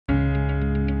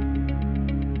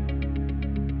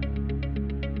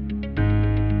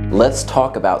let's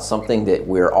talk about something that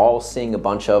we're all seeing a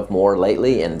bunch of more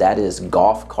lately, and that is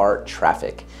golf cart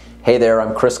traffic. Hey there,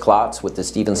 I'm Chris Klotz with the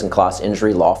Stevenson and Klotz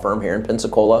injury law firm here in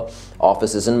Pensacola.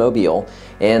 Office is in Mobile,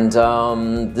 and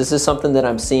this is something that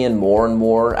I'm seeing more and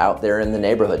more out there in the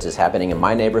neighborhoods. It's happening in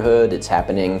my neighborhood, it's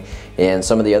happening in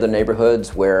some of the other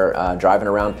neighborhoods where driving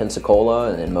around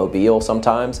Pensacola and in Mobile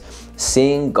sometimes,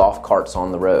 seeing golf carts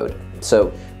on the road.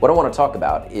 So what I want to talk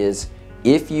about is,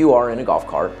 if you are in a golf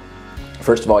cart,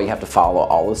 first of all, you have to follow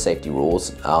all the safety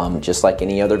rules. Just like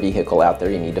any other vehicle out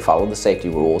there, you need to follow the safety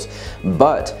rules.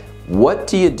 But what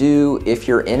do you do if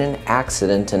you're in an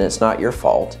accident and it's not your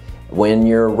fault when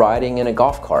you're riding in a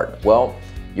golf cart? Well,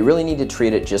 you really need to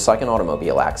treat it just like an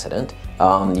automobile accident.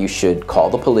 You should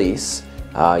call the police.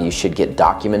 You should get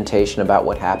documentation about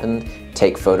what happened.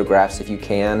 Take photographs if you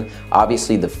can.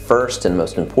 Obviously, the first and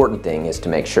most important thing is to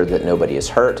make sure that nobody is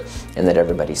hurt and that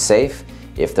everybody's safe.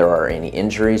 If there are any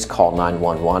injuries, call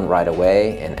 911 right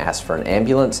away and ask for an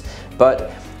ambulance. But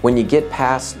when you get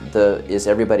past the "is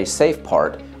everybody safe"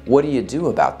 part, what do you do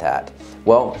about that?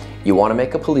 Well, you want to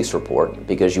make a police report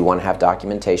because you want to have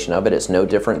documentation of it. It's no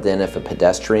different than if a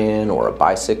pedestrian or a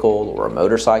bicycle or a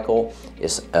motorcycle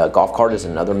a golf cart is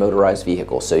another motorized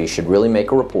vehicle. So you should really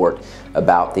make a report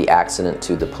about the accident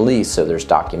to the police so there's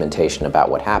documentation about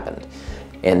what happened.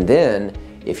 And then,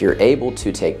 if you're able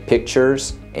to take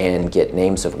pictures and get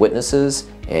names of witnesses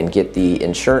and get the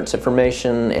insurance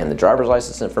information and the driver's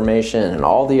license information and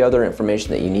all the other information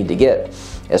that you need to get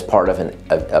as part of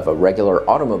a regular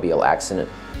automobile accident,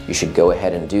 you should go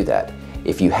ahead and do that.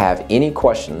 If you have any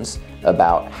questions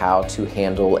about how to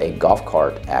handle a golf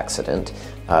cart accident,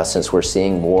 since we're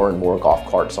seeing more and more golf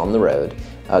carts on the road,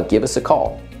 give us a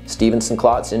call. Stevenson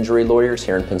Klotz Injury Lawyers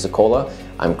here in Pensacola.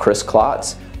 I'm Chris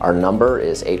Klotz. Our number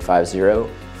is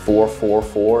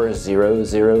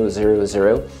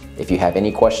 850-444-0000. If you have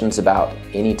any questions about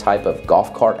any type of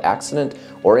golf cart accident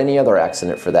or any other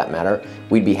accident for that matter,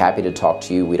 we'd be happy to talk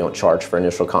to you. We don't charge for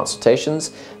initial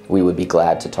consultations. We would be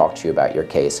glad to talk to you about your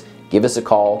case. Give us a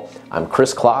call. I'm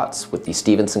Chris Klotz with the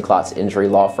Stevenson Klotz Injury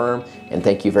Law Firm, and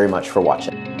thank you very much for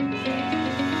watching.